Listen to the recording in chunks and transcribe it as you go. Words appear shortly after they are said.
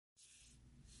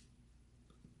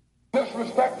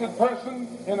Disrespected person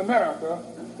in America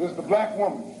is the black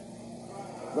woman.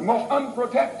 The most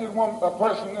unprotected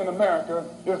person in America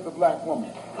is the black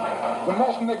woman. The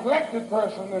most neglected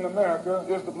person in America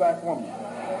is the black woman.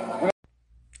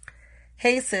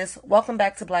 Hey sis, welcome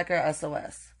back to Black Girl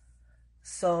SOS.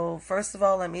 So first of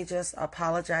all, let me just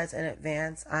apologize in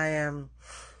advance. I am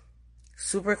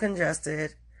super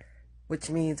congested, which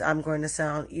means I'm going to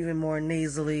sound even more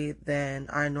nasally than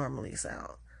I normally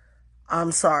sound.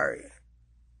 I'm sorry.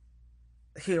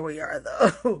 Here we are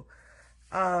though.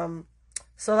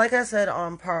 So like I said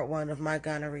on part 1 of my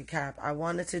Ghana recap, I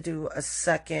wanted to do a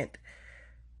second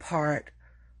part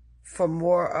for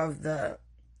more of the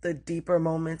deeper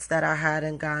moments that I had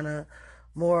in Ghana,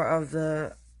 more of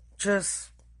the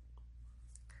just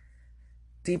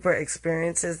deeper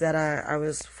experiences that I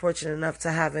was fortunate enough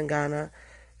to have in Ghana.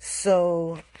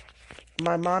 So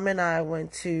my mom and I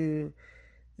went to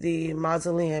the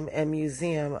mausoleum and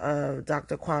museum of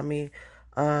Dr. Kwame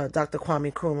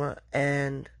Nkrumah,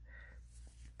 and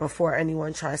before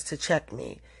anyone tries to check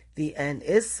me, the N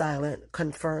is silent,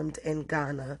 confirmed in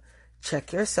Ghana.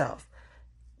 Check yourself.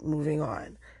 Moving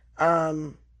on.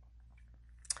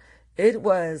 It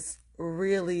was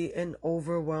really an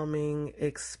overwhelming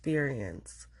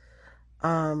experience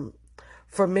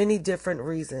for many different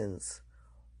reasons.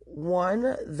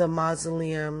 One, the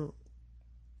mausoleum,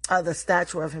 the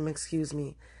statue of him,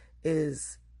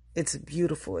 it's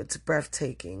beautiful, it's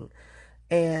breathtaking,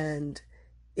 and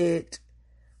it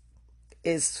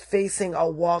is facing a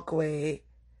walkway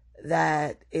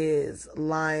that is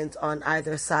lined on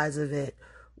either sides of it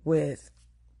with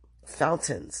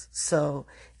fountains. So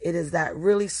it is that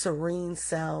really serene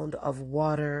sound of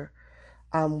water,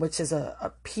 which is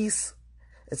a peace.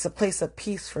 It's a place of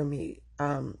peace for me.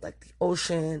 Like the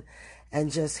ocean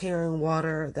and just hearing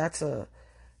water. That's a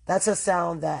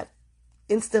sound that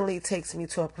instantly takes me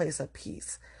to a place of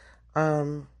peace.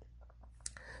 So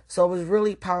it was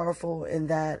really powerful in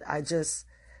that I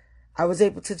was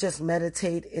able to just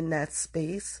meditate in that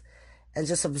space and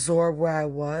just absorb where I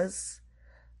was,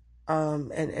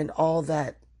 and all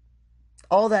that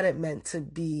it meant to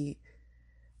be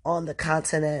on the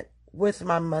continent with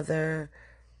my mother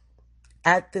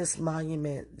at this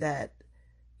monument that,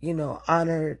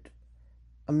 honored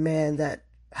a man that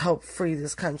helped free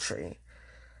this country.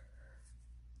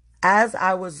 As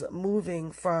I was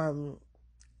moving from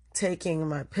taking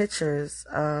my pictures,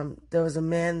 there was a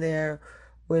man there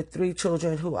with 3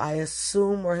 children who I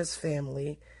assume were his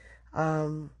family,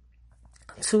 2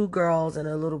 girls and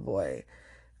a little boy.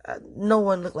 No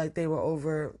one looked like they were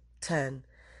over 10.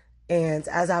 And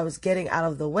as I was getting out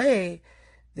of the way,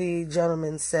 the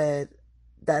gentleman said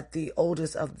that the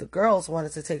oldest of the girls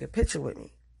wanted to take a picture with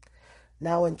me.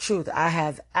 Now, in truth, I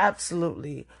have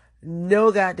absolutely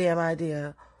no goddamn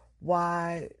idea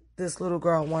why this little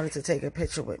girl wanted to take a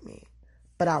picture with me,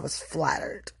 but I was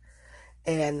flattered.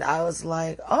 And I was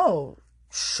like, oh,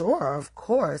 sure, of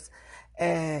course.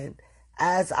 And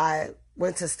as I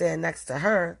went to stand next to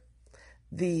her,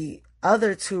 the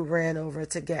other 2 ran over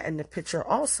to get in the picture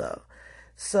also.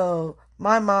 So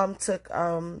my mom took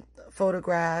a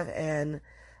photograph, and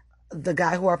the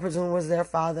guy who I presume was their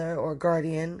father or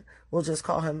guardian, we'll just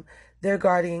call him, their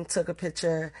guardian, took a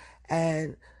picture,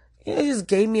 and he just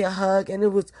gave me a hug, and it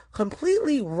was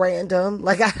completely random.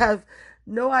 Like, I have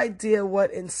no idea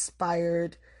what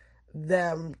inspired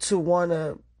them to want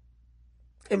to,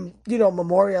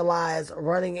 memorialize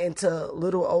running into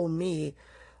little old me.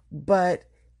 But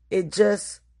it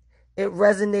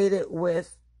resonated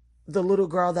with the little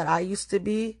girl that I used to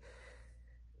be,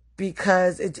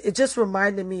 because it just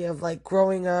reminded me of like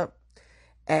growing up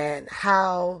and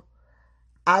how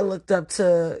I looked up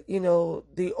to,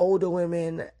 the older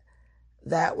women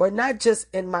that were not just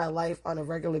in my life on a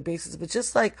regular basis, but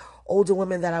just like older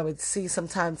women that I would see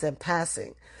sometimes in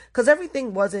passing. Because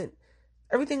everything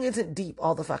isn't deep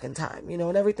all the fucking time,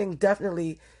 and everything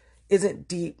definitely isn't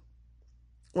deep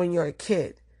when you're a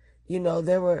kid.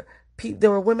 There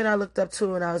were women I looked up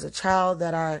to when I was a child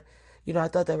that I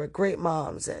thought they were great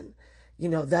moms, and,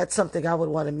 that's something I would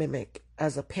want to mimic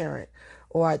as a parent.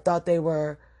 Or I thought they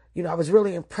were, I was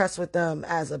really impressed with them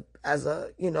as a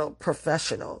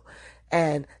professional.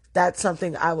 And that's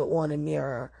something I would want to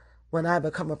mirror when I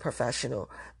become a professional.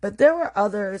 But there were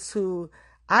others who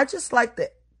I just liked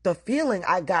the feeling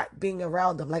I got being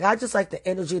around them. Like, I just liked the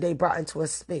energy they brought into a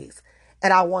space,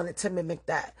 and I wanted to mimic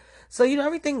that. So,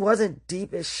 everything wasn't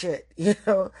deep as shit,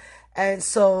 And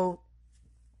so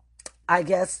I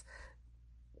guess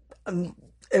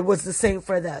it was the same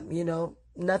for them,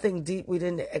 Nothing deep. We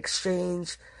didn't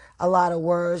exchange a lot of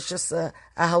words, just a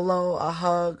hello, a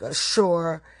hug, a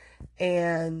sure.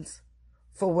 And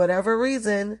for whatever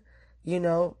reason, you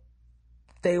know,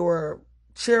 they were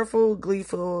cheerful,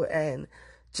 gleeful, and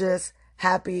just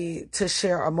happy to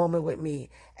share a moment with me.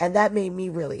 And that made me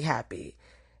really happy.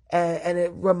 And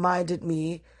it reminded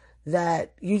me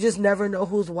that you just never know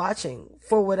who's watching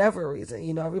for whatever reason.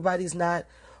 You know, everybody's not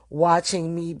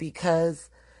watching me because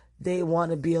they want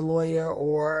to be a lawyer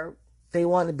or they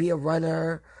want to be a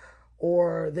runner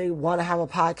or they want to have a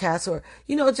podcast or,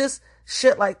 you know, just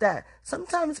shit like that.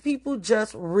 Sometimes people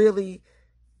just really,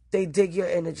 they dig your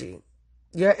energy.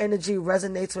 Your energy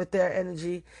resonates with their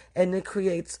energy and it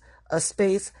creates a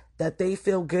space that they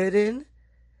feel good in.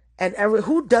 And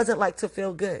who doesn't like to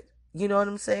feel good? You know what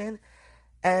I'm saying?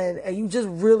 And you just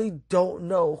really don't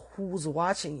know who's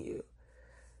watching you.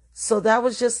 So that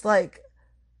was just like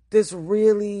this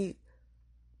really,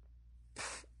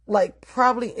 like,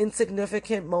 probably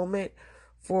insignificant moment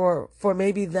for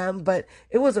maybe them, but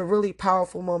it was a really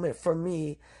powerful moment for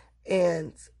me.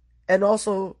 And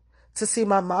also to see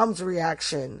my mom's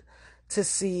reaction, to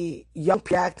see young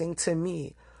people reacting to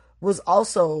me was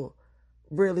also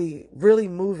really, really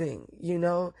moving. You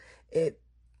know,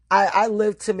 I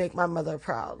live to make my mother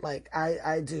proud. Like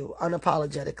I do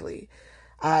unapologetically.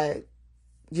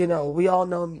 We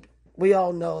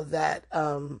all know that,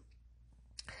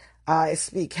 I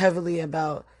speak heavily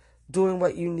about doing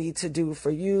what you need to do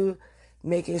for you,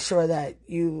 making sure that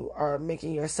you are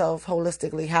making yourself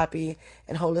holistically happy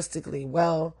and holistically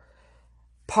well.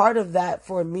 Part of that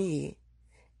for me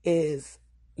is,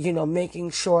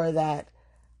 making sure that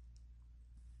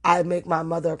I make my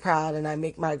mother proud and I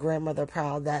make my grandmother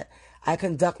proud, that I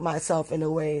conduct myself in a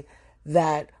way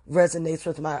that resonates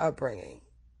with my upbringing.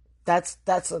 That's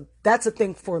a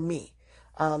thing for me.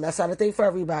 That's not a thing for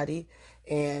everybody.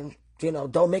 And,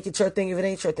 don't make it your thing if it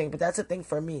ain't your thing, but that's a thing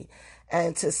for me.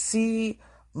 And to see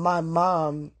my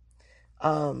mom,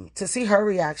 to see her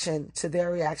reaction to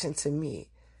their reaction to me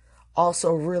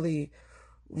also really,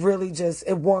 really just,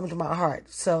 it warmed my heart.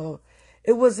 So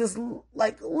it was just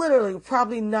like literally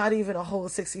probably not even a whole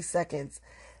 60 seconds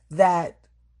that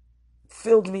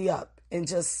filled me up in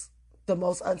just the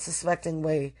most unsuspecting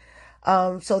way.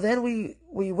 So then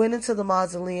we went into the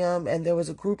mausoleum and there was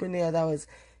a group in there that was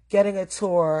getting a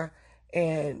tour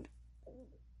and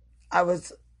I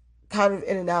was kind of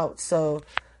in and out. So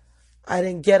I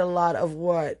didn't get a lot of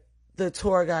what the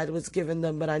tour guide was giving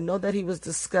them, but I know that he was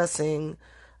discussing,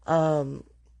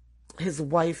 his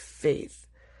wife, Faith.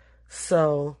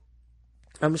 So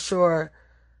I'm sure,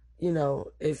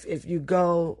 if you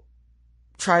go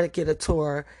try to get a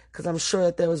tour, because I'm sure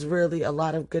that there was really a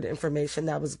lot of good information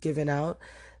that was given out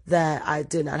that I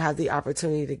did not have the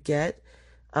opportunity to get,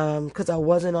 because I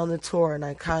wasn't on the tour and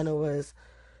I kind of was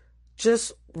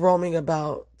just roaming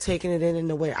about, taking it in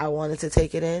the way I wanted to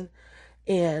take it in.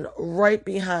 And right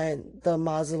behind the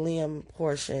mausoleum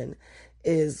portion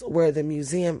is where the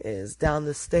museum is, down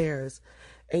the stairs.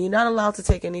 And you're not allowed to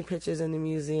take any pictures in the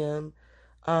museum,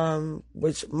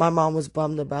 which my mom was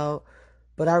bummed about,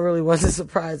 but I really wasn't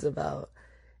surprised about.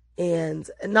 And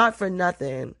not for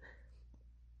nothing,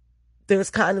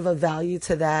 there's kind of a value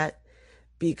to that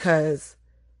because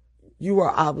you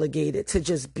are obligated to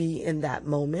just be in that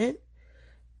moment.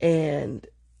 And,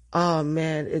 oh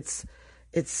man, it's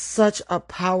such a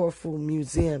powerful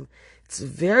museum. It's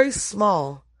very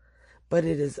small, but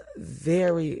it is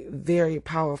very, very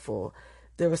powerful.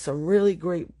 There were some really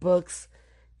great books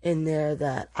in there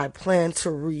that I plan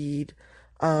to read.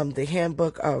 The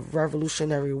Handbook of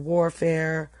Revolutionary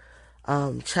Warfare,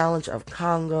 Challenge of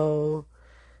Congo,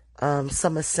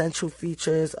 some essential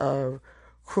features of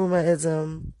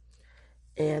Nkrumahism.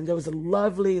 And there was a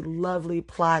lovely, lovely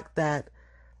plaque that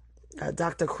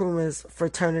Dr. Nkrumah's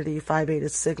fraternity, Phi Beta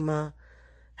Sigma,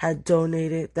 had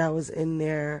donated that was in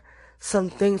there. Some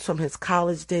things from his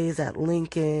college days at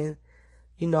Lincoln.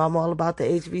 I'm all about the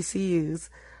HBCUs.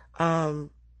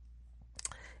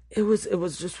 It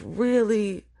was just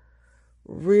really,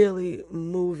 really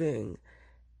moving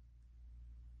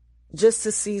just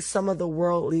to see some of the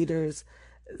world leaders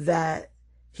that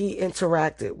he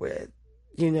interacted with.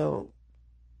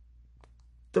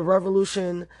 The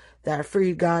revolution that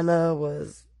freed Ghana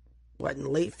was, in the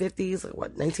late 50s,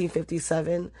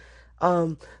 1957.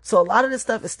 So a lot of this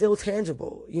stuff is still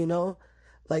tangible,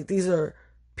 like these are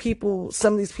people,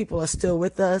 some of these people are still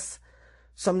with us.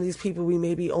 Some of these people we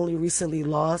maybe only recently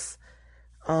lost.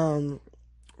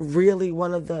 Really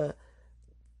one of the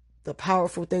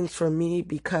powerful things for me,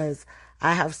 because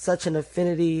I have such an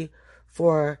affinity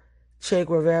for Che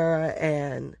Guevara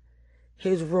and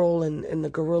his role in the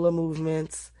guerrilla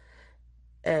movements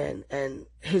and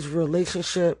his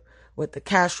relationship with the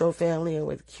Castro family and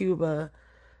with Cuba.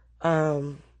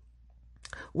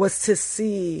 was to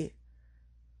see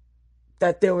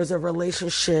that there was a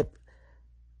relationship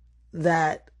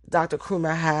that Dr.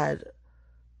 Krumah had,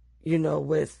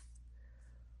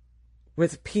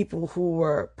 with people who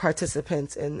were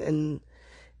participants in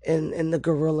the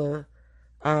guerrilla.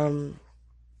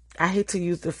 I hate to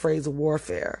use the phrase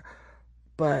warfare,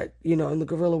 but in the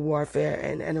guerrilla warfare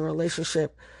and a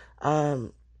relationship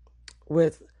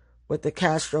with the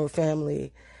Castro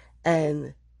family,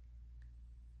 and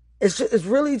it's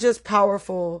really just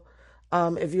powerful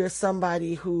if you're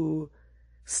somebody who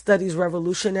studies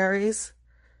revolutionaries.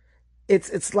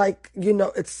 It's like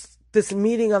it's this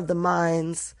meeting of the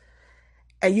minds,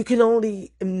 and you can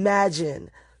only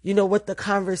imagine what the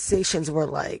conversations were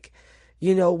like,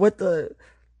 what the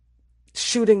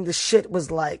shooting the shit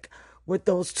was like with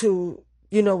those two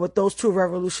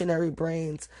revolutionary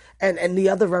brains and the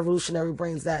other revolutionary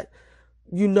brains that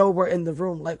were in the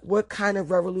room. Like, what kind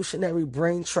of revolutionary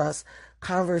brain trust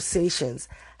conversations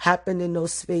happened in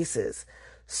those spaces.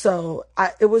 So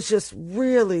it was just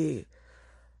really,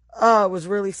 it was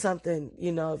really something.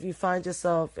 If you find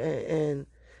yourself in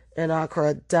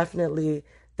Accra, definitely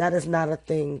that is not a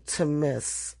thing to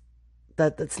miss.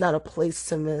 That's not a place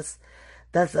to miss.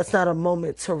 That's not a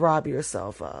moment to rob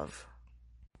yourself of.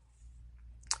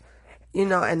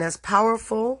 And as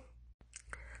powerful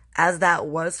as that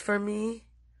was for me,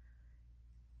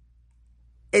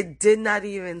 it did not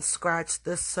even scratch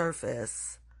the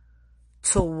surface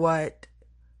to what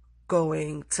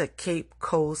going to Cape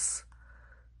Coast,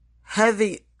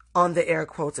 heavy on the air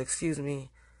quotes,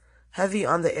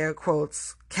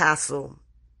 castle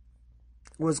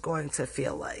was going to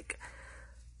feel like.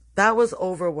 That was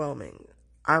overwhelming.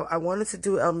 I wanted to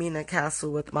do Elmina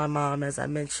Castle with my mom, as I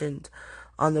mentioned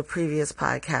on the previous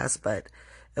podcast, but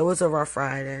it was a rough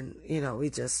ride, and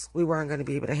we weren't going to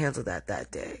be able to handle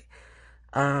that day.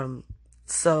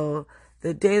 So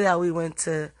the day that we went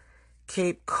to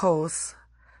Cape Coast,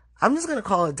 I'm just going to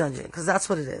call it a dungeon, because that's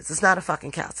what it is. It's not a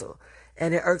fucking castle.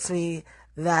 And it irks me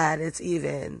that it's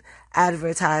even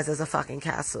advertised as a fucking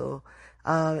castle.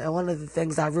 And one of the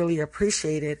things I really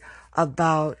appreciated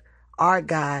about our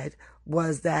guide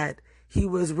was that he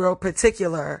was real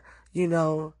particular,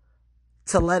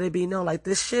 to let it be known, like,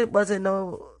 this shit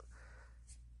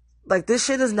this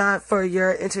shit is not for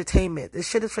your entertainment. This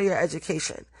shit is for your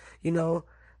education.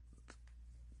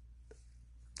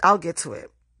 I'll get to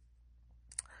it.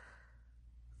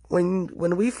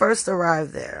 When we first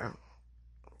arrived there,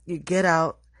 you get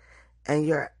out and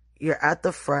you're at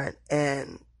the front,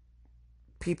 and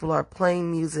people are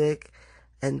playing music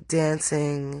and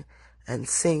dancing and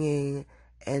singing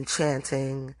and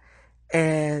chanting,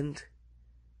 and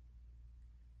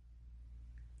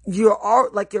you're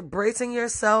bracing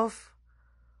yourself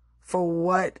for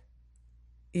what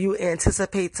you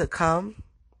anticipate to come,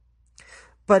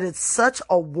 but it's such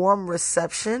a warm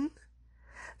reception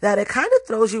that it kind of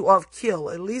throws you off keel.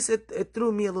 At least it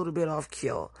threw me a little bit off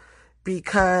keel,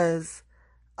 because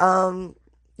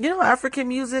African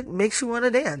music makes you want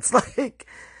to dance. Like,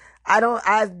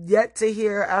 I've yet to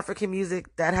hear African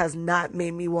music that has not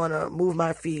made me want to move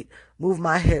my feet, move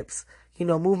my hips,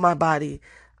 move my body.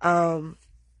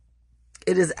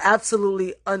 It is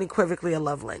absolutely unequivocally a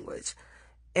love language.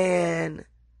 And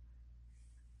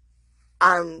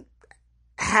I'm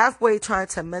halfway trying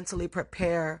to mentally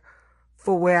prepare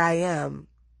for where I am.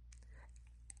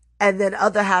 And then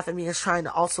other half of me is trying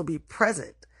to also be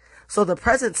present. So the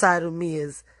present side of me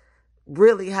is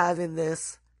really having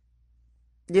this,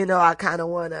 I kind of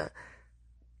want to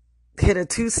hit a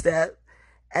two-step.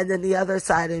 And then the other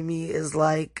side of me is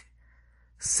like,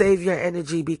 save your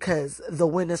energy, because the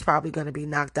wind is probably going to be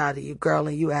knocked out of you, girl,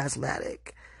 and you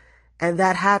asthmatic. And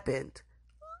that happened.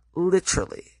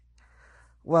 Literally.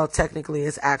 Well, technically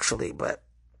it's actually, but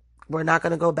we're not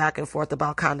going to go back and forth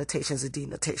about connotations and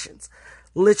denotations.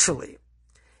 Literally.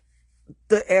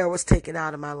 The air was taken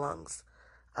out of my lungs.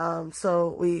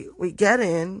 So we get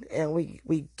in, and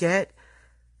we get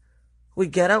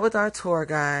up with our tour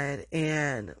guide,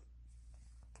 and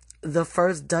the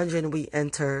first dungeon we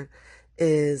enter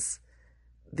is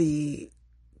the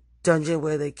dungeon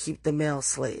where they keep the male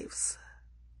slaves.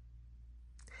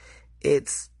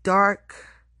 It's dark.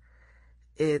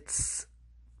 There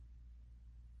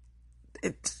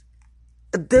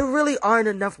really aren't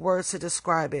enough words to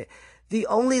describe it. The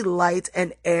only light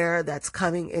and air that's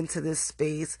coming into this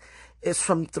space is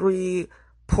from 3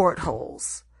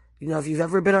 portholes. If you've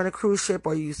ever been on a cruise ship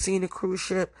or you've seen a cruise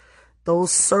ship,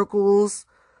 those circles,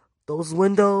 those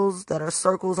windows that are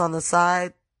circles on the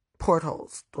side,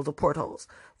 portholes. Those are portholes.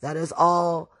 That is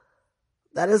all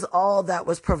that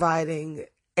was providing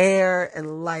air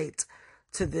and light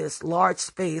to this large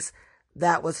space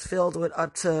that was filled with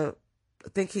up to, I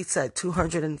think he said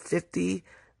 250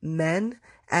 men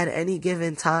at any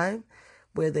given time,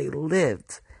 where they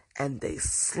lived and they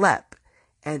slept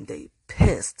and they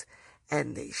pissed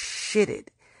and they shitted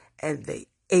and they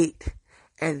ate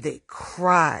and they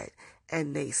cried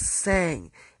and they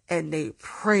sang and they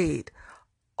prayed,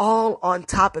 all on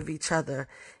top of each other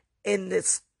in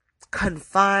this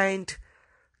confined,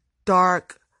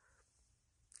 dark,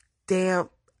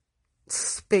 damp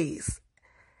space.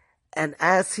 And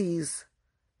as he's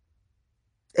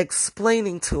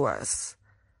explaining to us,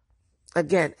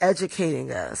 again,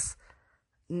 educating us,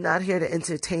 not here to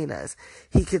entertain us,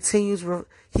 he continues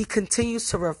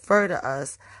to refer to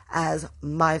us as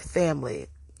my family,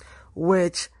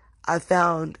 which I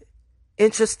found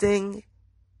interesting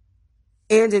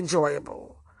and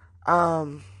enjoyable.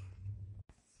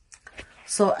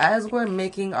 So as we're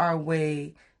making our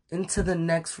way into the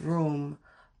next room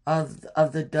of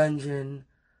the dungeon,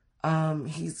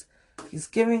 he's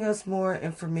giving us more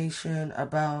information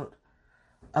about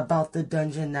the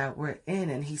dungeon that we're in,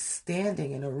 and he's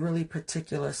standing in a really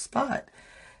particular spot,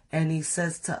 and he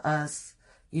says to us,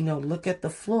 look at the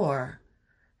floor,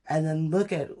 and then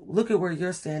look at where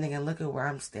you're standing, and look at where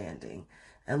I'm standing,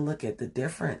 and look at the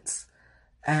difference.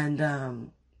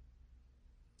 And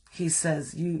he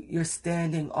says, you're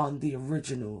standing on the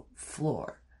original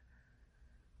floor.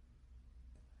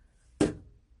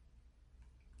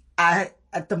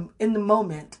 In the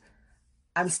moment,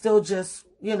 I'm still just,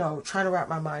 trying to wrap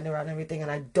my mind around everything,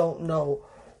 and I don't know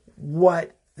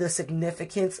what the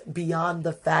significance beyond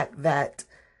the fact that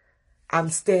I'm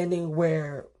standing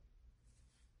where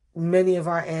many of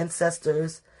our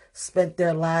ancestors spent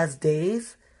their last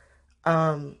days.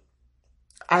 I'm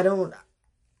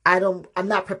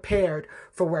not prepared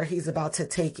for where he's about to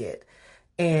take it.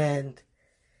 And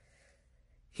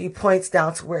he points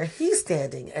down to where he's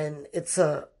standing, and it's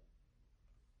a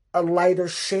lighter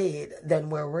shade than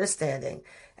where we're standing.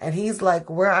 And he's like,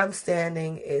 where I'm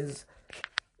standing is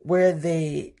where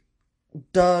they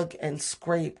dug and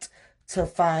scraped to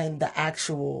find the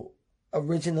actual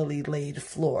originally laid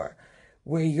floor.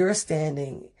 Where you're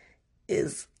standing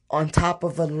is on top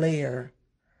of a layer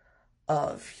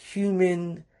of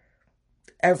human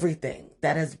everything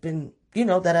that has been,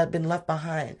 that had been left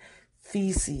behind.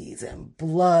 Feces and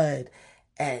blood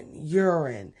and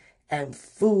urine and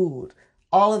food.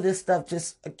 All of this stuff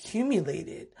just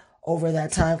accumulated over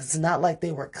that time. It's not like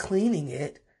they were cleaning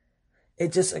it.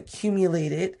 It just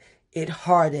accumulated, it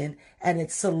hardened, and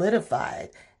it solidified.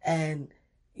 And,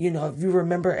 if you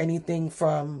remember anything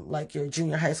from like your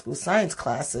junior high school science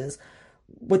classes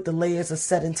with the layers of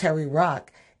sedentary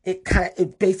rock,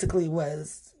 it basically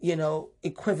was,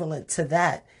 equivalent to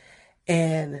that.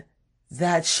 And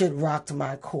that shit rocked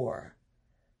my core.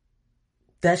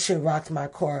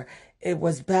 It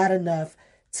was bad enough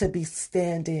to be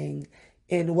standing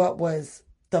in what was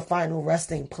the final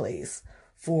resting place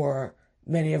for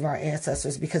many of our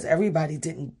ancestors, because everybody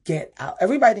didn't get out.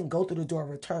 Everybody didn't go through the door of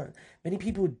return. Many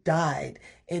people died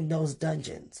in those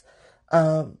dungeons.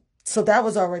 So that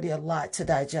was already a lot to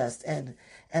digest and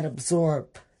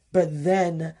absorb. But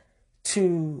then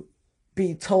to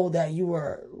be told that you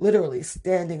were literally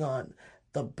standing on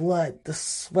the blood, the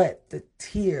sweat, the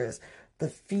tears, the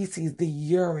feces, the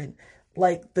urine,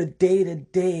 like the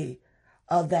day-to-day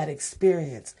of that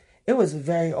experience, it was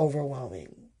very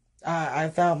overwhelming. I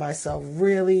found myself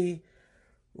really,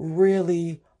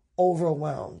 really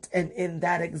overwhelmed. And in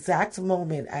that exact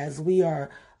moment, as we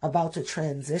are about to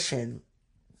transition,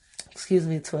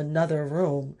 to another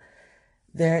room,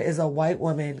 there is a white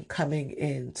woman coming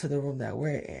into the room that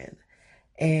we're in.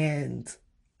 And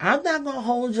I'm not going to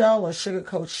hold y'all or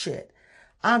sugarcoat shit.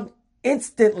 I'm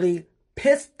instantly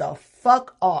pissed the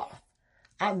fuck off.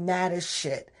 I'm mad as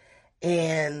shit.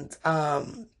 And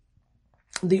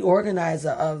the organizer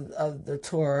of the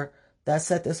tour that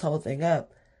set this whole thing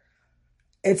up,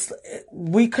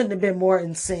 we couldn't have been more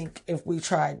in sync if we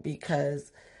tried,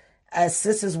 because as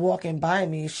sis is walking by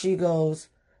me, she goes,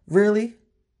 really?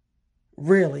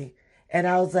 Really? And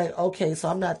I was like, okay, so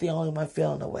I'm not the only one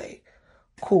feeling the way.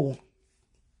 Cool.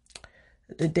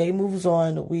 The day moves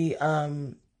on. We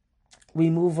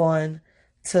move on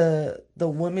to the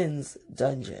women's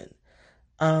dungeon.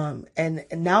 And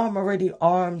now I'm already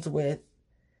armed with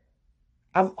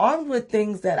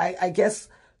things that I guess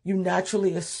you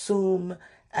naturally assume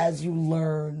as you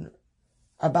learn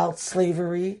about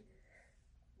slavery,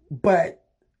 but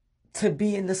to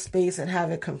be in the space and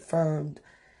have it confirmed,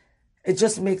 it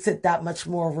just makes it that much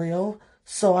more real.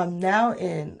 So I'm now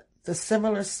in the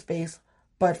similar space,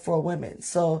 but for women.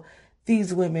 So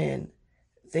these women,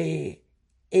 they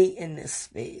ate in this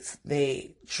space.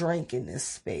 They drank in this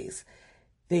space.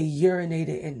 They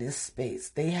urinated in this space.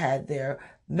 They had their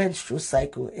menstrual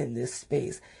cycle in this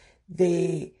space.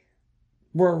 They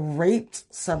were raped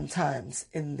sometimes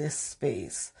in this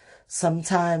space.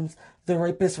 Sometimes the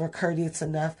rapists were courteous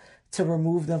enough to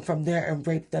remove them from there and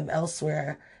rape them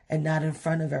elsewhere and not in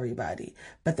front of everybody.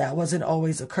 But that wasn't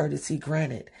always a courtesy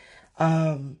granted.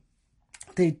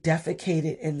 They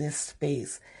defecated in this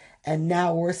space. And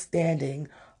now we're standing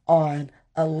on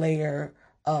a layer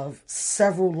of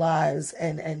several lives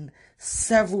and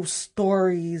several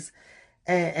stories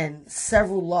and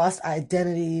several lost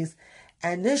identities.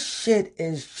 And this shit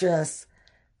is just,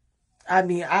 I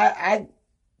mean,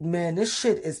 man, this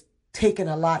shit is taking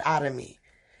a lot out of me.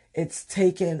 It's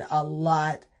taken a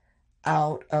lot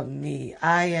out of me.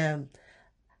 I'm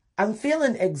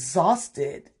feeling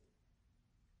exhausted,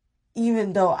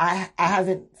 even though I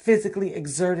haven't physically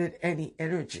exerted any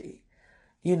energy,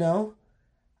 you know?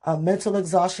 Mental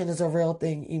exhaustion is a real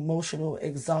thing. Emotional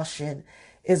exhaustion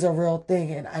is a real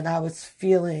thing. And I was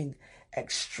feeling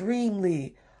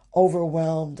extremely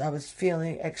overwhelmed. I was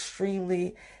feeling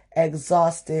extremely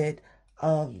exhausted.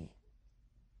 But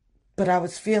I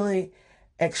was feeling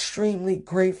extremely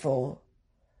grateful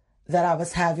that I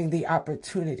was having the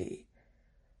opportunity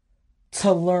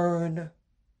to learn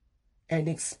and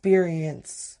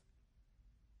experience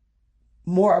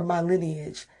more of my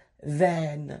lineage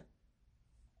than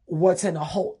what's in a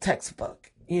whole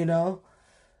textbook, you know?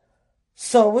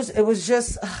 So it was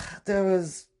just, there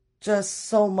was just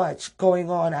so much going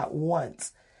on at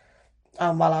once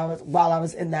while I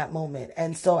was in that moment.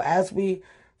 And so as we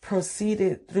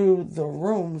proceeded through the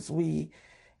rooms, we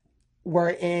were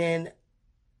in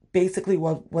basically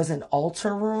what was an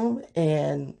altar room,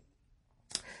 and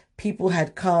people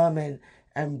had come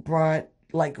and brought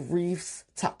like wreaths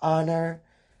to honor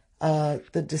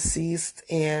the deceased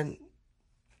and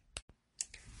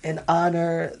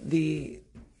honor the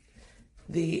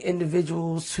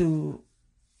individuals who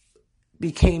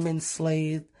became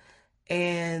enslaved.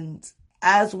 And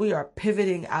as we are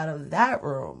pivoting out of that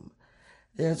room,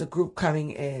 there's a group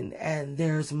coming in, and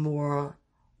there's more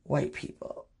white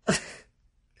people.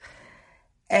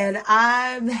 And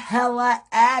I'm hella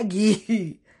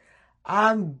aggy.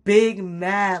 I'm big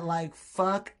mad, like,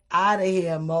 fuck out of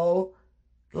here, Mo.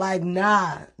 Like,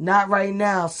 nah, not right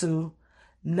now, Sue.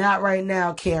 Not right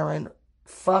now, Karen.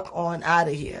 Fuck on out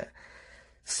of here.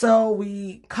 So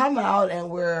we come out and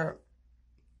we're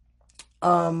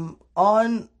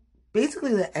on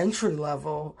basically the entry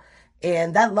level,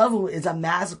 and that level is a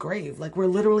mass grave. Like, we're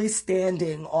literally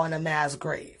standing on a mass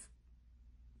grave.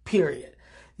 Period.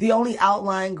 The only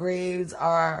outlying graves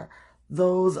are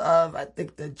those of, I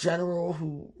think, the general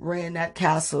who ran that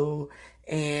castle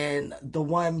and the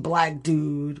one black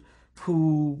dude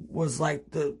who was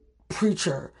like the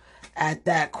preacher at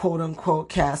that quote unquote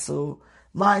castle.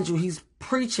 Mind you, he's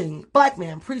preaching, black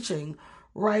man preaching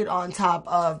right on top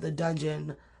of the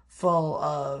dungeon full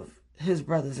of his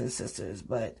brothers and sisters.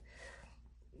 But,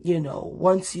 you know,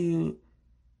 once you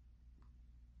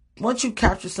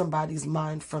capture somebody's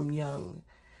mind from young,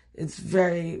 it's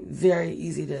very, very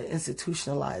easy to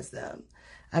institutionalize them.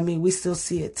 I mean, we still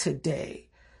see it today.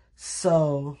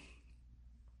 So,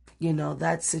 you know,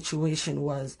 that situation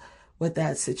was what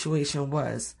that situation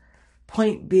was.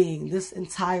 Point being, this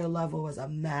entire level was a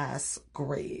mass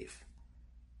grave.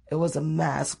 It was a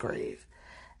mass grave.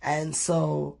 And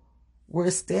so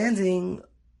we're standing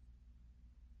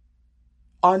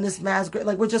on this mass grave,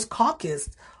 like we're just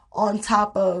caucused on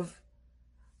top of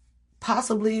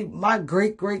possibly my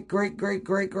great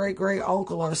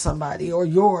uncle or somebody, or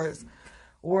yours,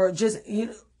 or just, you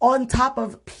know, on top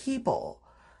of people.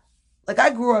 Like, I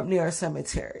grew up near a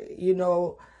cemetery. You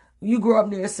know, you grew up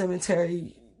near a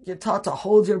cemetery, you're taught to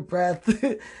hold your breath,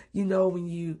 you know, when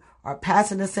you are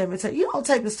passing the cemetery, you know,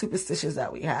 type of superstitions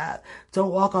that we have.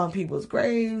 Don't walk on people's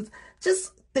graves,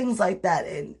 just things like that.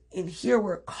 And here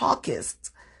we're caucused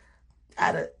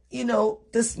at a, you know,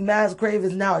 this mass grave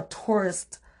is now a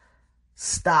tourist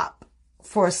stop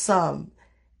for some,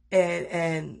 and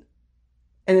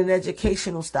an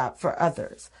educational stop for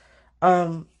others.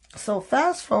 So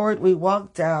fast forward, we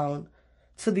walk down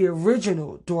to the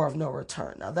original door of no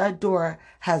return. Now that door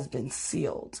has been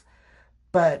sealed,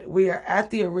 but we are at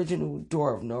the original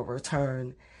door of no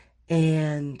return,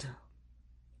 and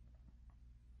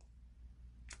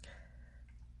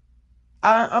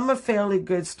I'm a fairly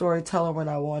good storyteller when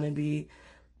I want to be,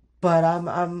 but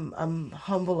I'm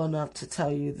humble enough to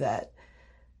tell you that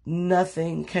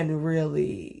nothing can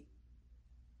really,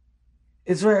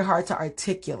 it's very hard to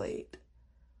articulate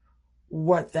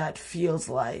what that feels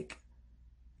like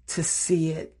to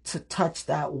see it, to touch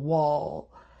that wall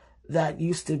that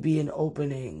used to be an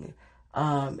opening,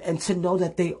 and to know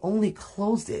that they only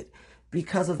closed it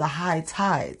because of the high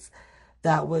tides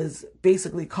that was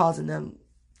basically causing them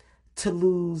to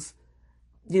lose,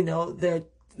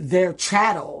 their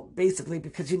chattel, basically,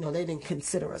 because, they didn't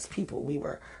consider us people. We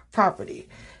were property.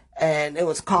 And it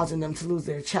was causing them to lose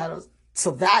their chattels.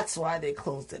 So that's why they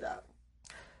closed it up.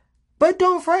 But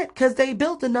don't fret, because they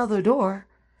built another door.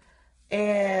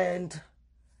 And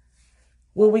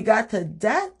when we got to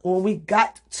that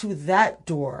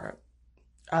door,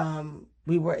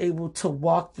 we were able to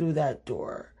walk through that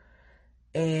door.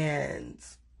 And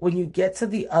when you get to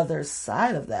the other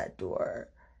side of that door,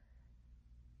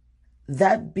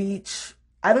 that beach,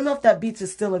 I don't know if that beach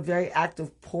is still a very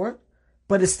active port,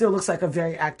 but it still looks like a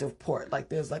very active port. Like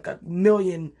there's like a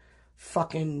million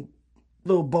fucking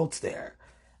little boats there.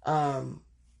 And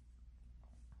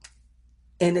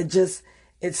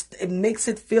it makes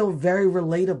it feel very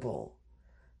relatable.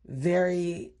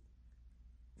 Very,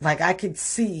 like I could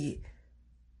see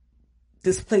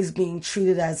this place being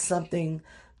treated as something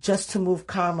just to move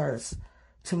commerce,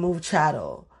 to move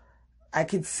chattel. I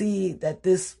could see that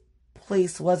this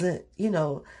place wasn't,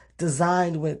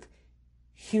 designed with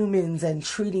humans and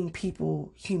treating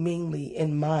people humanely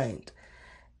in mind.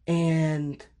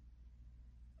 And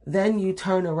then you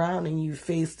turn around and you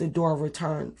face the door of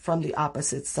return from the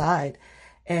opposite side,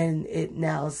 and it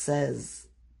now says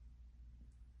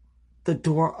the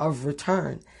door of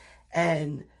return,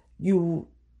 and you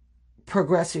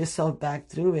progress yourself back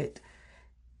through it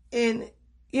in,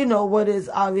 what is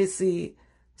obviously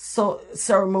so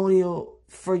ceremonial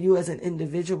for you as an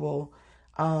individual,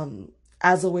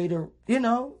 as a way to,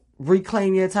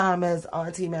 reclaim your time, as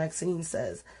Auntie Maxine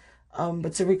says,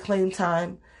 but to reclaim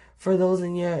time for those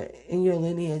in your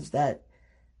lineage that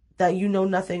you know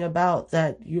nothing about,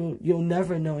 that you'll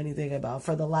never know anything about,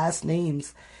 for the last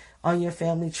names on your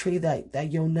family tree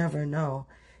that you'll never know.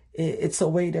 It's a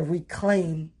way to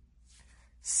reclaim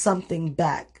something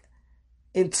back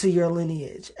into your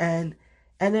lineage, and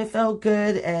it felt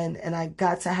good, and I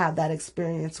got to have that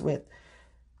experience with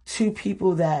two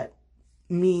people that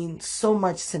mean so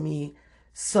much to me.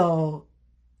 So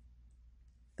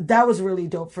that was really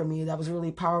dope for me. That was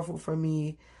really powerful for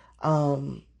me.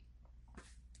 I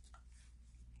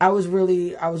was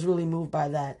really moved by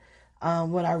that.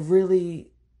 What I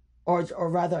really, or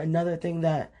rather another thing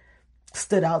that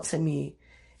stood out to me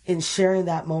in sharing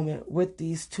that moment with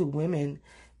these two women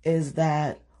is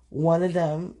that one of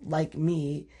them, like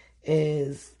me,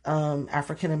 is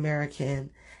African American,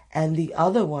 and the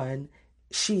other one,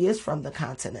 she is from the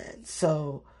continent.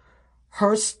 So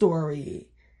her story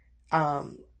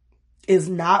is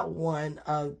not one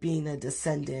of being a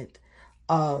descendant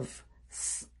of,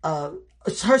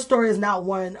 her story is not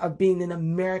one of being an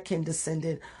American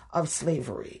descendant of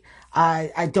slavery.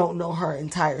 I don't know her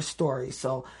entire story,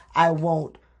 so I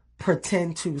won't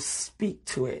pretend to speak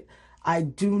to it. I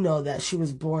do know that she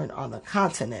was born on the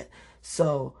continent.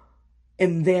 So,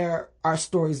 and there our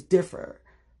stories differ,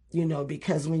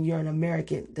 because when you're an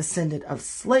American descendant of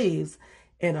slaves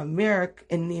in America,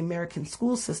 in the American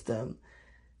school system,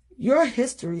 your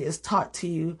history is taught to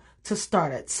you to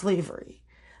start at slavery.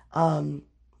 And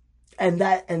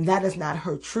that is not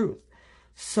her truth.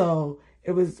 So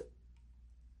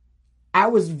I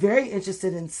was very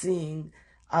interested in seeing,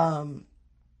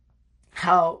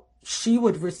 how she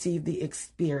would receive the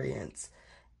experience.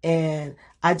 And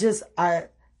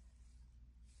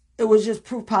it was just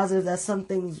proof positive that some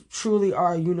things truly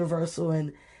are universal,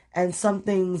 and some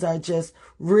things are just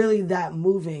really that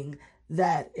moving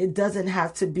that it doesn't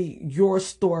have to be your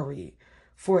story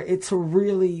for it to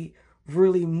really,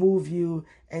 really move you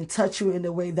and touch you in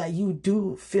a way that you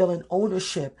do feel an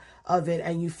ownership of it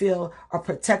and you feel a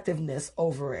protectiveness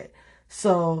over it.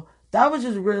 So that was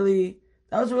really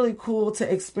cool to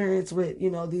experience with,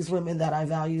 these women that I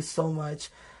value so much,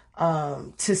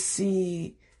 to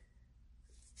see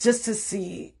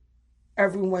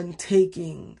everyone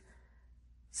taking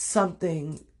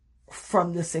something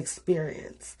from this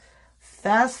experience.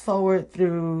 Fast forward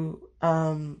through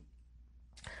the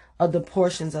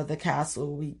portions of the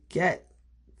castle, we get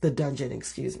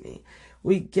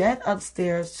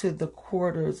upstairs to the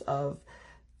quarters of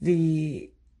the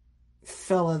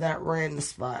fella that ran the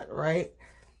spot, right?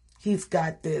 He's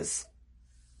got this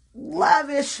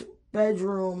lavish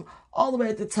bedroom all the way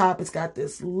at the top. It's got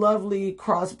this lovely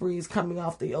cross breeze coming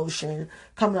off the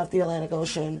Atlantic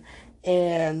Ocean,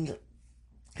 and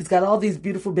he's got all these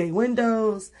beautiful bay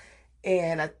windows.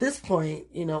 And at this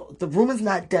point, the room is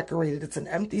not decorated. It's an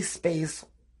empty space,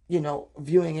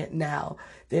 viewing it now.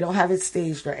 They don't have it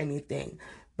staged or anything.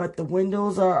 but the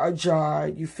windows are ajar.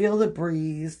 You feel the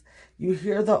breeze. You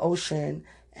hear the ocean.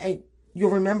 And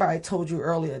you'll remember I told you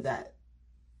earlier that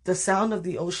the sound of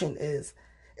the ocean is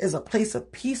a place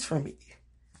of peace for me.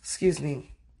 Excuse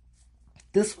me.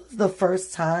 This was the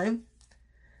first time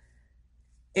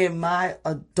in my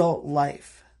adult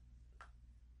life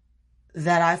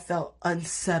that I felt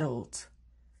unsettled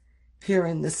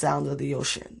hearing the sound of the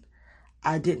ocean.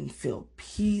 I didn't feel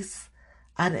peace.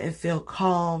 I didn't feel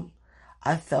calm.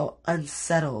 I felt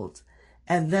unsettled.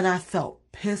 And then I felt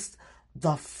pissed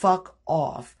the fuck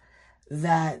off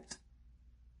that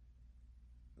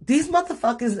these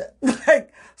motherfuckers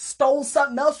like stole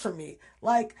something else from me.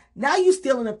 Like, now you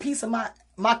stealing a piece of my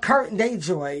current day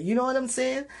joy. You know what I'm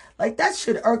saying? Like, that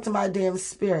shit irked my damn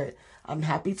spirit. I'm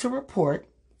happy to report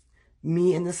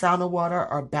me and the Sound of Water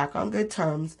are back on good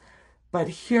terms, but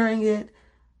hearing it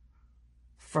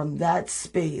from that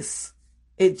space,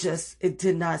 it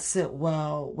did not sit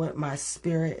well with my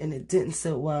spirit, and it didn't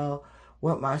sit well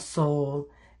with my soul,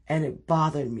 and it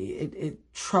bothered me. It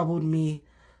troubled me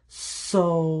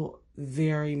so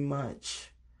very much.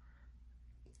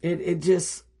 It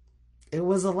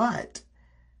was a lot.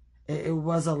 It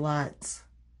was a lot.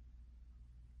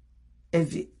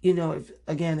 If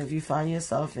you find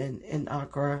yourself in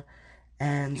Accra,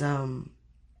 and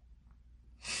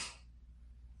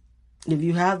if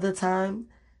you have the time,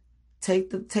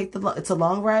 take the it's a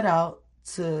long ride out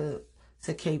to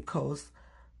Cape Coast,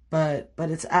 but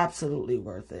it's absolutely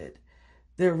worth it.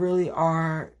 There really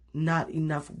are not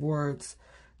enough words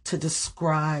to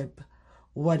describe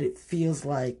what it feels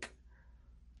like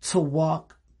to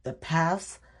walk the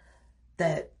paths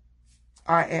that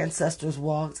our ancestors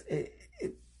walked.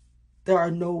 There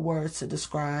are no words to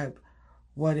describe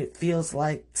what it feels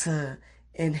like to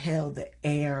inhale the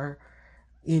air,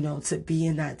 to be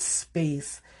in that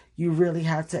space. You really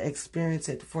have to experience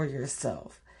it for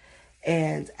yourself.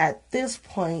 And at this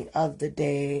point of the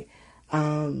day,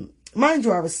 mind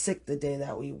you, I was sick the day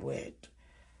that we went.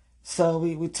 So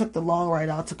we took the long ride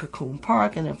out to Cocoon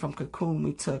Park, and then from Cocoon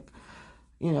we took,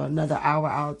 another hour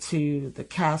out to the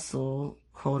castle,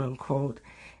 quote unquote.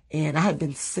 And I had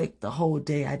been sick the whole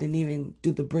day. I didn't even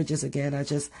do the bridges again. I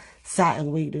just sat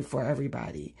and waited for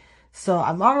everybody. So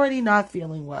I'm already not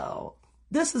feeling well.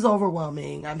 This is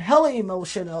overwhelming. I'm hella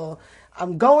emotional.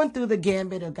 I'm going through the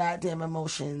gambit of goddamn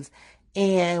emotions.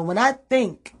 And when I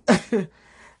think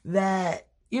that,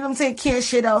 can't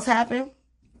shit else happen,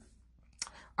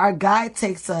 our guide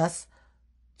takes us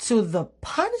to the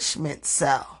punishment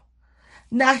cell.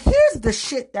 Now, here's the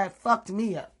shit that fucked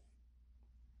me up.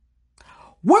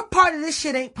 What part of this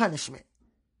shit ain't punishment?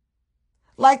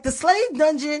 Like, the slave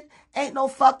dungeon ain't no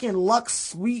fucking Lux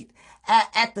suite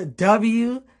at the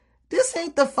W. This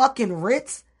ain't the fucking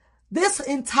Ritz. This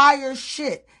entire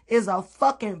shit is a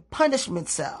fucking punishment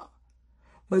cell.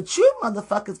 But you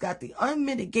motherfuckers got the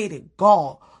unmitigated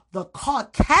gall, the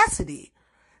caucasity,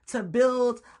 to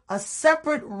build a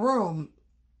separate room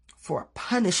for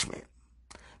punishment.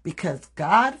 Because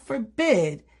God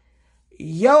forbid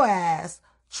your ass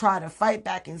try to fight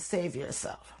back and save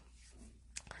yourself.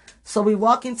 So we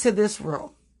walk into this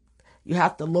room. You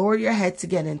have to lower your head to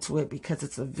get into it because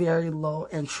it's a very low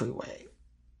entryway.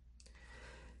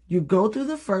 You go through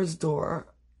the first door.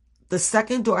 The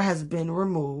second door has been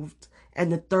removed,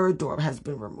 and the third door has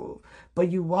been removed.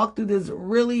 But you walk through this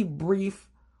really brief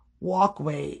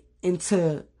walkway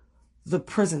into the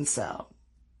prison cell.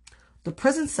 The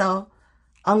prison cell,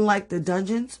 unlike the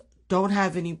dungeons, don't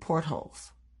have any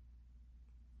portholes.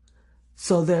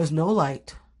 So there's no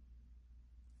light.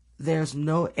 There's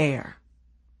no air.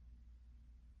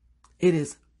 It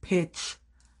is pitch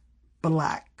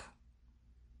black.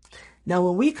 Now,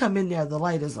 when we come in there, the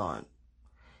light is on.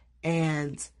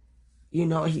 And,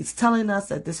 he's telling us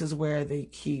that this is where they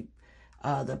keep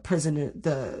the prisoner,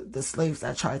 the slaves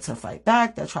that tried to fight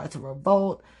back, that tried to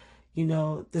revolt.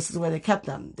 This is where they kept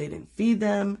them. They didn't feed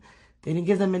them. They didn't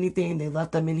give them anything. They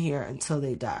left them in here until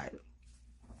they died.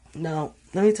 Now,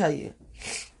 let me tell you.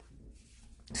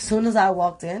 As soon as I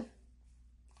walked in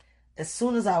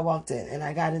and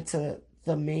I got into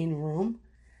the main room,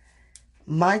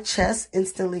 my chest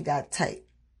instantly got tight.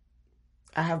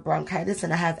 I have bronchitis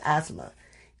and I have asthma.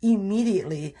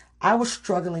 Immediately, I was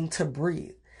struggling to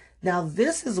breathe. Now,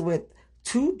 this is with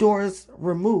 2 doors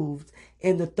removed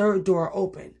and the third door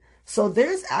open. So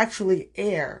there's actually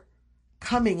air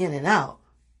coming in and out.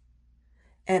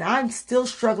 And I'm still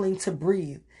struggling to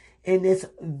breathe in this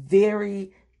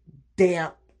very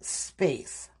damp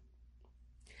space.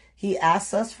 He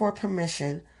asked us for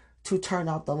permission to turn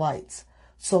out the lights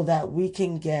so that we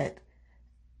can get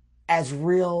as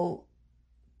real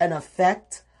an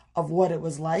effect of what it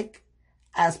was like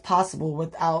as possible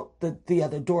without the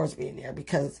other doors being there,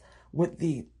 because with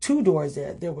the two doors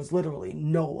there was literally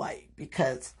no light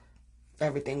because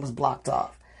everything was blocked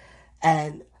off.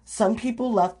 And some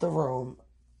people left the room,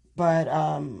 but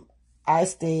I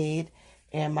stayed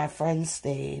and my friend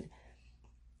stayed,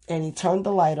 and he turned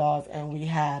the light off and we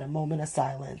had a moment of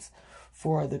silence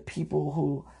for the people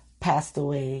who passed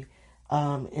away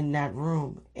in that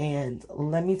room. And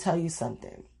let me tell you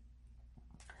something.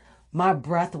 My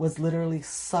breath was literally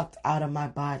sucked out of my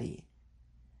body.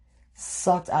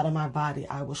 Sucked out of my body.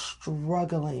 I was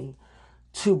struggling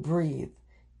to breathe.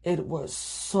 It was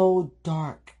so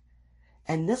dark.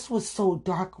 And this was so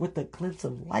dark with a glimpse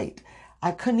of light.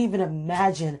 I couldn't even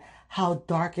imagine how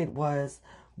dark it was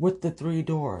with the three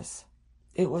doors.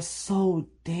 It was so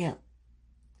damp.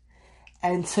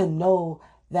 And to know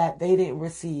that they didn't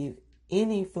receive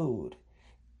any food,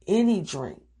 any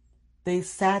drink. They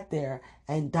sat there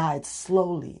and died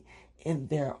slowly in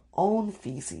their own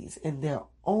feces, in their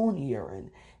own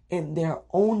urine, in their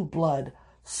own blood,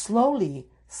 slowly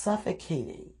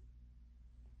suffocating.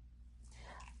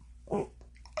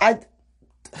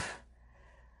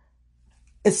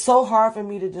 It's so hard for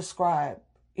me to describe.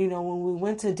 You know, when we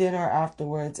went to dinner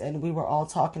afterwards and we were all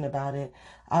talking about it,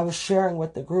 I was sharing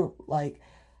with the group, like,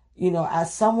 you know,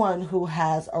 as someone who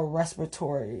has a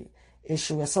respiratory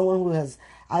issue, as someone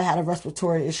I had a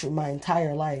respiratory issue my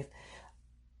entire life,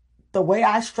 the way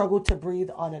I struggle to breathe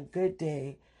on a good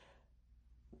day,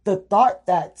 the thought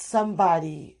that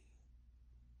somebody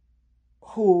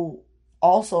who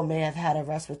also may have had a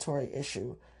respiratory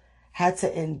issue had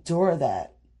to endure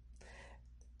that.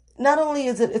 Not only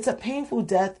is it's a painful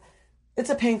death,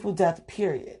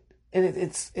 period. And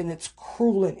it's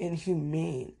cruel and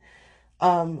inhumane.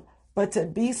 But to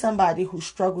be somebody who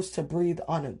struggles to breathe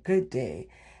on a good day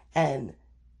and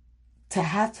to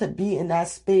have to be in that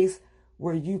space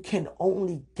where you can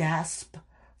only gasp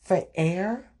for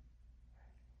air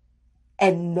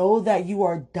and know that you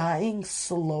are dying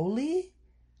slowly.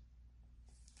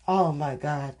 Oh my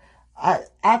God.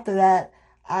 After that,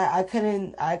 I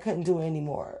couldn't do it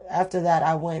anymore. After that,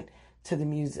 I went to the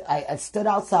museum. I stood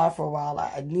outside for a while.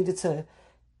 I needed to,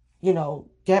 you know,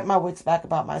 get my wits back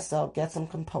about myself, get some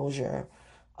composure,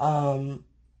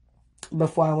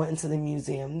 before I went into the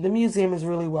museum. The museum is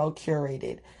really well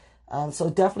curated. So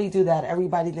definitely do that.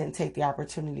 Everybody didn't take the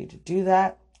opportunity to do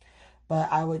that,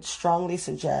 but I would strongly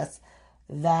suggest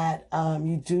that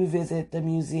you do visit the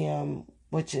museum,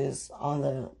 which is on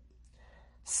the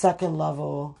second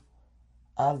level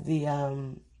of the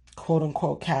quote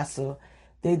unquote castle.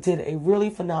 They did a really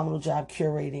phenomenal job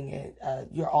curating it.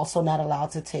 You're also not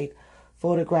allowed to take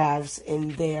photographs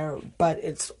in there, but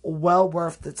it's well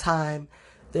worth the time.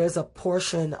 There's a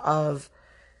portion of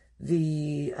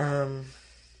the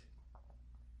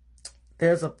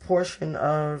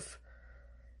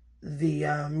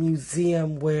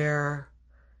museum where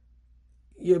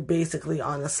you're basically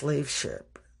on a slave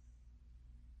ship.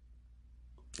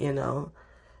 You know,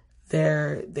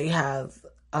 they have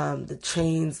the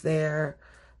chains there,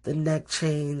 the neck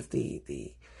chains,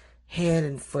 the hand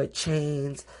and foot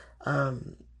chains,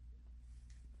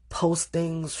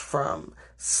 postings from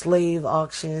slave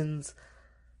auctions.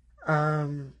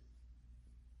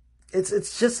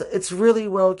 It's really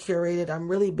well curated. I'm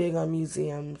really big on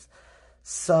museums.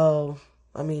 So,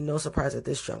 I mean, no surprise at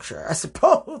this juncture, I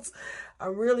suppose.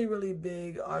 I'm really, really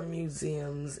big on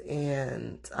museums,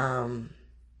 and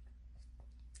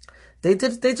they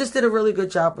just did a really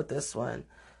good job with this one.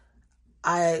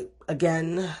 I,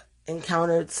 again,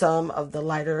 encountered some of the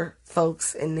lighter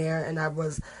folks in there, and I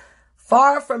was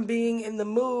far from being in the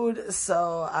mood,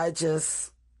 so I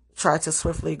just tried to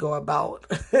swiftly go about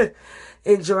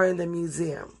enjoying the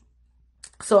museum.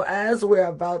 So as we're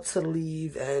about to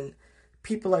leave and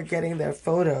people are getting their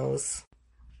photos,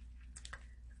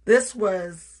 this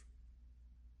was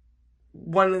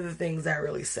one of the things that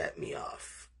really set me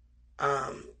off.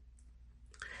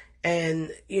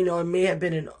 And, you know, it may have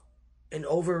been an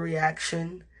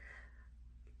overreaction.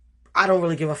 I don't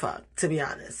really give a fuck, to be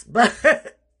honest. But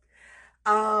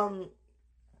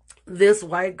this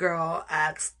white girl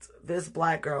asked this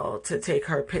black girl to take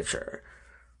her picture,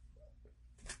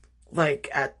 like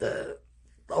at the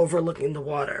overlooking the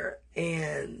water.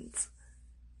 And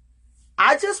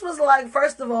I just was like,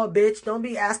 first of all, bitch, don't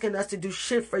be asking us to do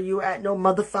shit for you at no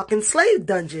motherfucking slave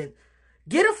dungeon.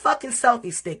 Get a fucking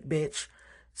selfie stick, bitch.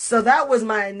 So that was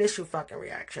my initial fucking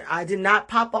reaction. I did not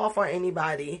pop off on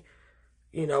anybody,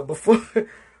 you know,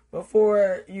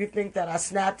 before you think that I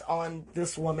snapped on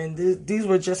this woman. These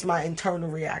were just my internal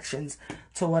reactions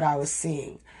to what I was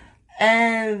seeing.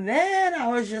 And then I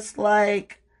was just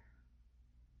like,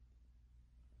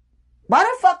 why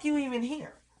the fuck you even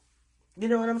here? You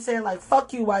know what I'm saying? Like,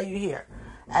 fuck you while you here.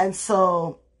 And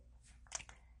so,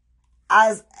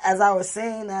 as I was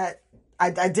saying that,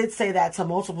 I did say that to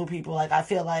multiple people. Like, I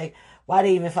feel like, why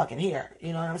they even fucking here?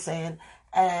 You know what I'm saying?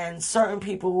 And certain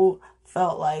people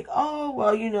felt like, oh,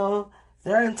 well, you know,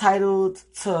 they're entitled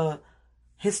to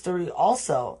history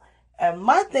also. And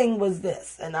my thing was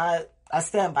this, and I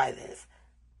stand by this.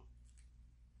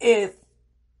 If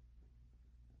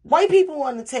white people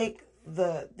want to take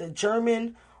the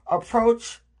German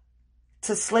approach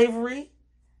to slavery,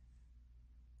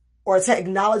 or to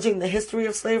acknowledging the history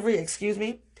of slavery,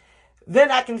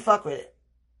 then I can fuck with it.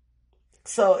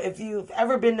 So if you've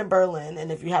ever been to Berlin,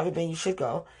 and if you haven't been, you should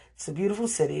go. It's a beautiful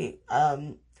city.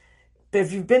 But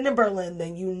if you've been to Berlin,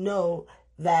 then you know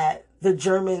that the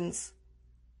Germans,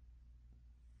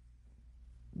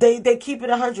 they keep it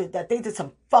 100, that they did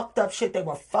some fucked up shit. They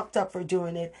were fucked up for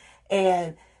doing it.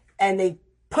 And they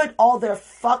put all their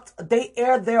they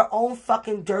aired their own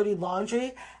fucking dirty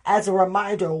laundry as a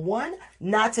reminder, 1,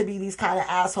 not to be these kind of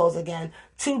assholes again,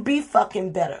 2, be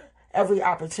fucking better every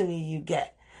opportunity you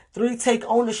get, 3, take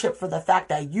ownership for the fact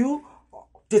that you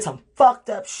did some fucked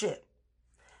up shit.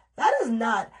 That is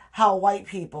not how white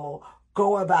people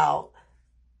go about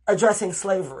addressing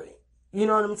slavery. You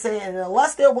know what I'm saying? And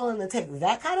unless they're willing to take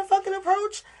that kind of fucking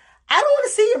approach, I don't want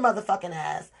to see your motherfucking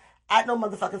ass at no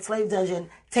motherfucking slave dungeon,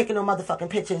 taking no motherfucking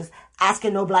pictures,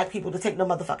 asking no black people to take no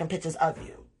motherfucking pictures of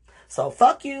you. So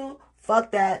fuck you,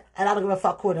 fuck that, and I don't give a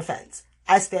fuck who it offends.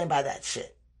 I stand by that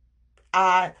shit.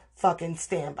 I fucking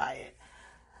stand by it.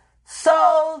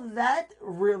 So that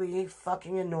really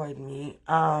fucking annoyed me.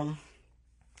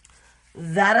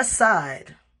 That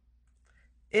aside,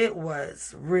 it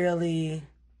was really,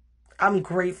 I'm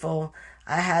grateful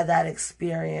I had that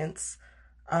experience.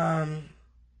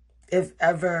 If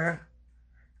ever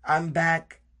I'm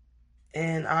back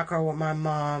in Accra with my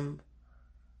mom,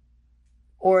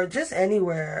 or just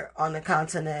anywhere on the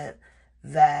continent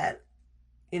that,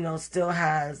 you know, still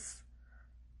has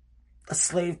a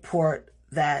slave port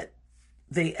that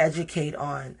they educate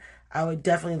on, I would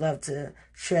definitely love to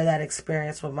share that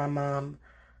experience with my mom.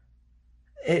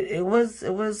 It was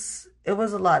a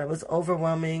lot. It was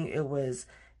overwhelming. It was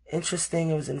interesting.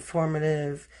 It was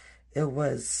informative. It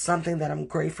was something that I'm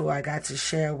grateful I got to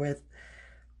share with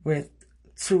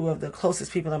 2 of the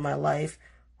closest people in my life,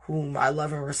 whom I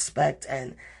love and respect,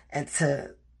 and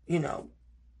to, you know,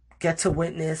 get to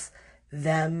witness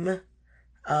them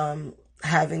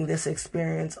having this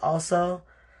experience also.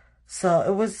 So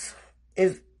it was,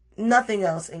 if nothing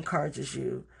else encourages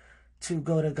you to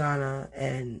go to Ghana,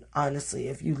 and honestly,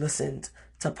 if you listened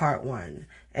to part 1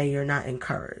 and you're not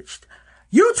encouraged,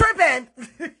 you tripping!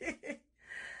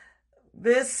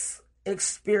 This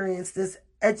experience,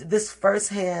 this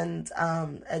firsthand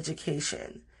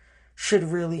education should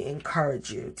really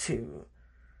encourage you to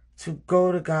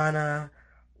go to Ghana,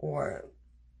 or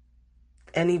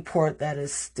any port that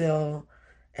is still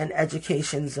an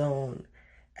education zone,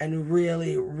 and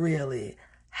really, really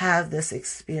have this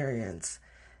experience.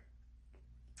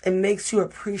 It makes you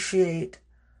appreciate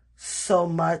so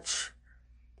much,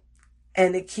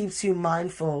 and it keeps you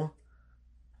mindful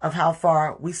of how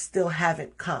far we still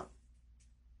haven't come.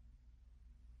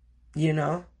 You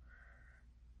know?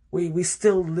 We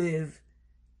still live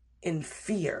in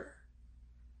fear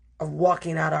of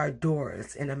walking out our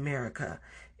doors in America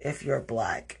if you're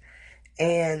black.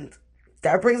 And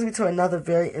that brings me to another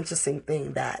very interesting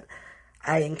thing that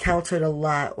I encountered a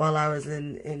lot while I was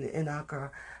in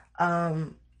Accra.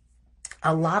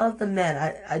 A lot of the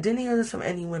men, I didn't hear this from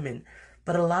any women,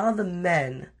 but a lot of the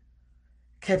men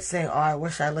kept saying, oh, I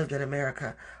wish I lived in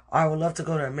America. Or I would love to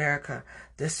go to America.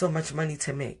 There's so much money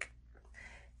to make.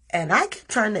 And I kept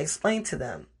trying to explain to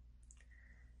them,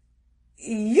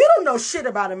 you don't know shit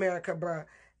about America, bruh.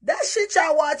 That shit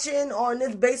y'all watching on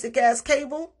this basic ass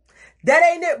cable, that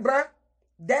ain't it, bruh.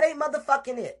 That ain't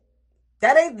motherfucking it.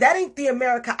 That ain't the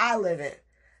America I live in.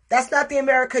 That's not the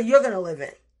America you're gonna live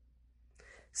in.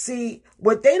 See,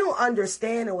 what they don't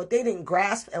understand, and what they didn't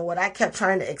grasp, and what I kept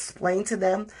trying to explain to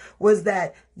them, was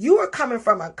that you are coming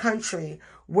from a country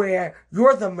where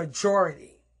you're the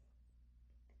majority.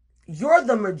 You're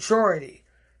the majority.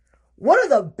 One of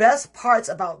the best parts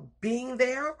about being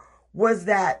there was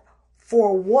that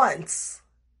for once,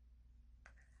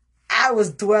 I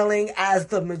was dwelling as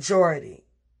the majority.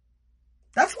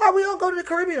 That's why we all go to the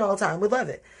Caribbean all the time. We love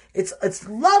it. It's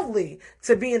lovely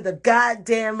to be in the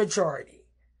goddamn majority.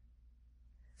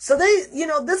 So they,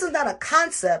 this is not a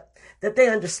concept that they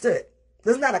understood.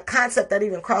 This is not a concept that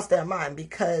even crossed their mind,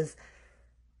 because,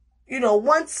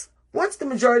 once the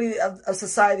majority of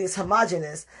society is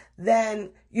homogenous, then,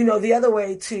 the other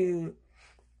way to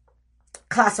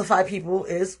classify people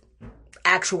as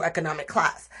actual economic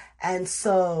class. And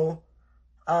so,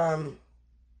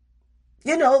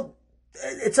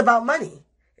 it's about money.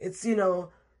 It's,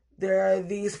 there are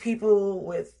these people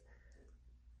with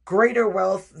greater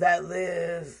wealth that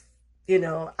live,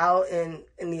 out in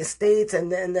the estates,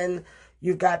 and then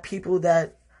you've got people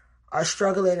that are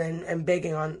struggling and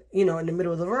begging on, in the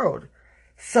middle of the road.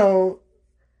 So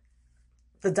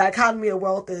the dichotomy of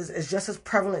wealth is just as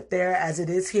prevalent there as it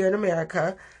is here in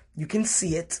America. You can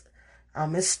see it.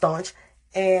 It's staunch.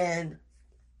 And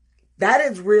that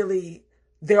is really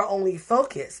their only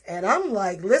focus. And I'm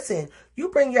like, listen, you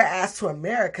bring your ass to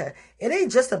America. It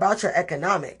ain't just about your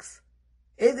economics.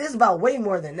 It is about way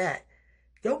more than that.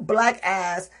 Your black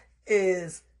ass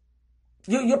is,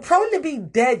 you're prone to be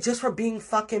dead just for being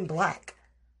fucking black.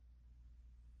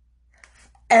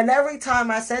 And every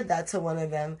time I said that to one of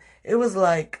them, it was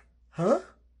like, huh?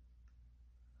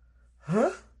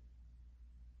 Huh?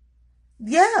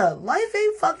 Yeah, life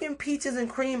ain't fucking peaches and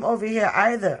cream over here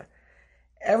either.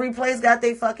 Every place got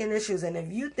their fucking issues. And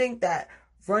if you think that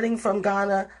running from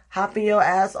Ghana, hopping your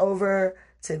ass over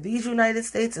to these United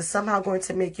States is somehow going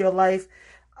to make your life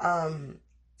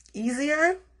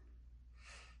easier,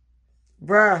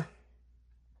 bruh,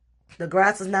 the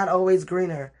grass is not always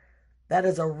greener. That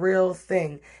is a real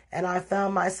thing. And I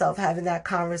found myself having that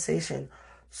conversation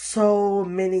so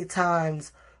many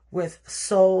times with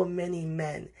so many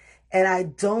men. And I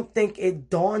don't think it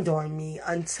dawned on me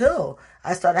until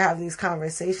I started having these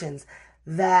conversations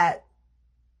that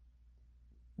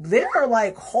there are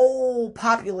like whole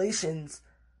populations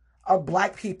of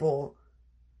black people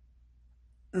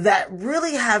that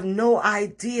really have no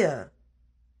idea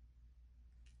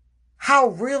how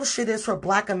real shit is for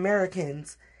black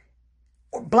Americans,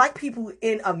 or black people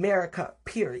in America,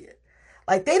 period.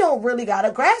 Like, they don't really got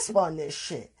a grasp on this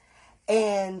shit.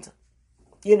 And,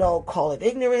 call it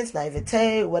ignorance,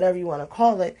 naivete, whatever you want to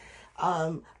call it.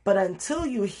 But until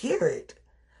you hear it,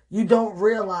 you don't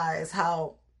realize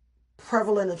how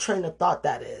prevalent a train of thought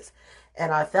that is.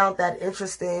 And I found that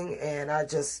interesting, and I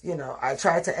just, I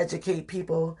tried to educate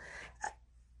people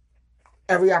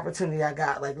every opportunity I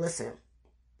got. Like, listen,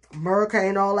 America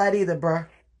ain't all that either, bruh.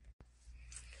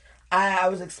 I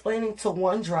was explaining to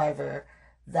one driver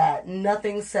that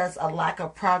nothing says a lack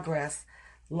of progress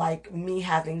like me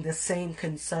having the same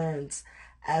concerns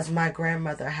as my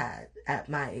grandmother had at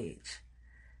my age.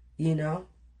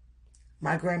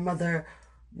 My grandmother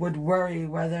would worry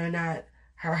whether or not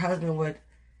her husband would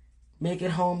make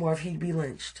it home or if he'd be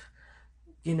lynched.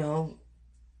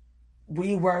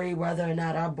 We worry whether or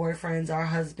not our boyfriends, our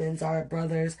husbands, our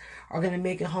brothers are going to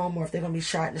make it home or if they're going to be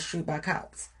shot in the street by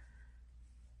cops.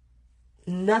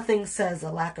 Nothing says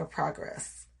a lack of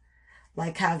progress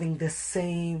like having the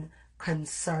same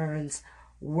concerns,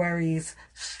 worries,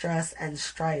 stress, and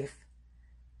strife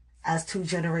as 2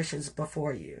 generations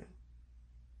before you.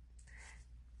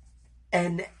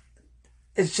 And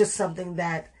it's just something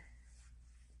that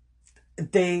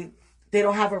they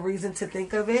don't have a reason to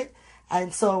think of it.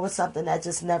 And so it was something that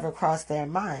just never crossed their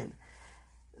mind.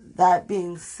 That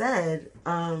being said,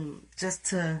 just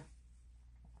to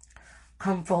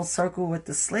come full circle with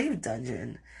the slave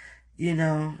dungeon,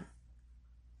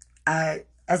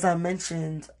 as I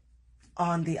mentioned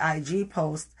on the IG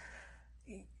post,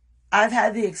 I've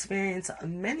had the experience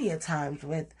many a times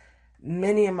with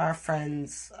many of my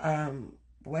friends,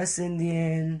 West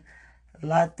Indian,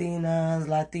 Latinas,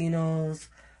 Latinos,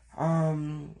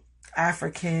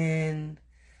 African,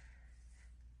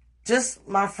 just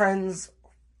my friends,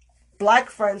 black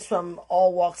friends from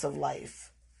all walks of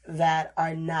life that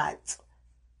are not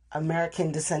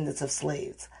American descendants of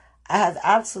slaves. I have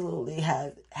absolutely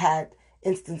had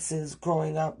instances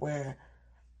growing up where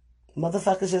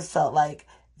motherfuckers just felt like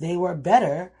they were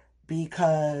better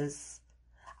because,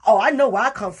 I know where I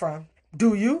come from.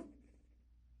 Do you?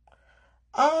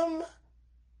 I'm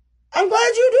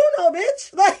glad you do know,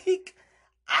 bitch. Like,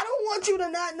 I don't want you to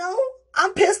not know.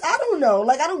 I'm pissed I don't know.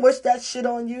 Like, I don't wish that shit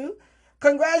on you.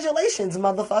 Congratulations,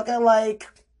 motherfucker. Like,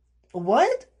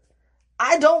 what?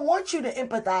 I don't want you to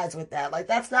empathize with that. Like,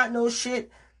 that's not no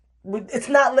shit. It's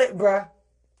not lit, bruh.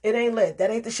 It ain't lit. That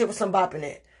ain't the shit with some bop in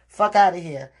it. Fuck out of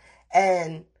here.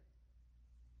 And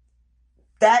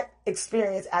that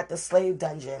experience at the slave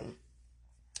dungeon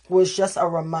was just a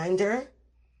reminder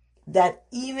that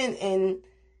even in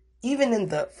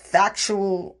the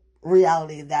factual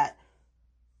reality that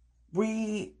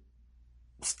we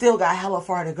still got hella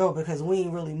far to go because we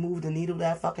ain't really moved the needle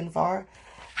that fucking far,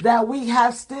 that we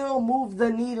have still moved the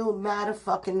needle mad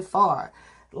fucking far.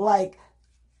 Like,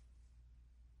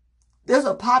 there's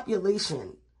a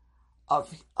population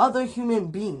of other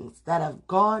human beings that have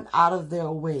gone out of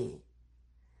their way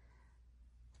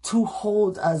to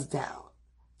hold us down,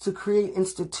 to create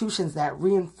institutions that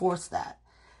reinforce that.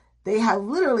 They have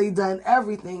literally done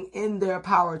everything in their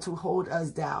power to hold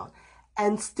us down.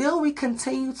 And still we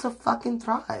continue to fucking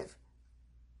thrive.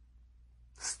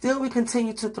 Still we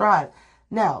continue to thrive.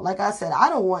 Now, like I said, I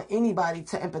don't want anybody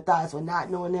to empathize with not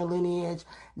knowing their lineage,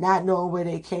 not knowing where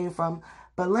they came from.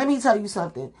 But let me tell you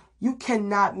something. You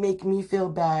cannot make me feel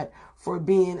bad for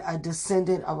being a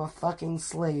descendant of a fucking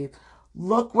slave.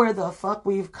 Look where the fuck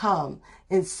we've come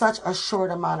in such a short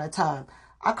amount of time.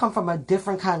 I come from a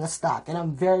different kind of stock, and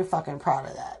I'm very fucking proud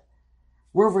of that.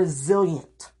 We're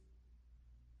resilient.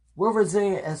 We're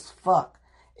resilient as fuck.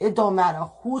 It don't matter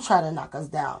who try to knock us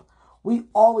down. We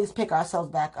always pick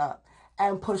ourselves back up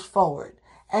and push forward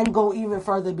and go even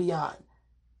further beyond.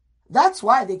 That's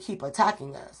why they keep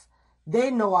attacking us. They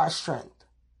know our strength.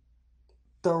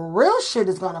 The real shit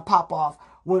is going to pop off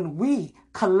when we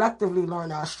collectively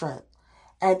learn our strength.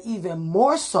 And even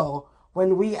more so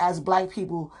when we as black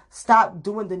people stop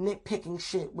doing the nitpicking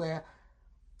shit where,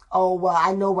 oh, well,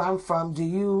 I know where I'm from, do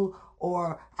you?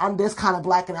 Or I'm this kind of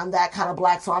black and I'm that kind of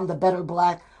black, so I'm the better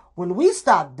black. When we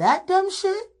stop that dumb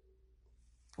shit,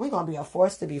 we're going to be a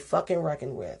force to be fucking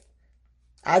reckoned with.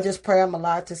 I just pray I'm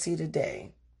alive to see the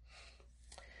day.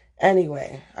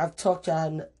 Anyway, I've talked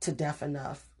y'all to death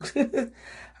enough.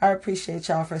 I appreciate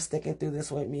y'all for sticking through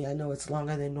this with me. I know it's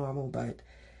longer than normal, but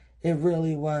it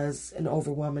really was an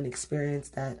overwhelming experience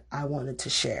that I wanted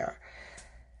to share.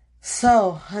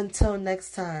 So, until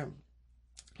next time,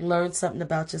 learn something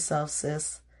about yourself,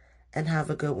 sis, and have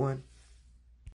a good one.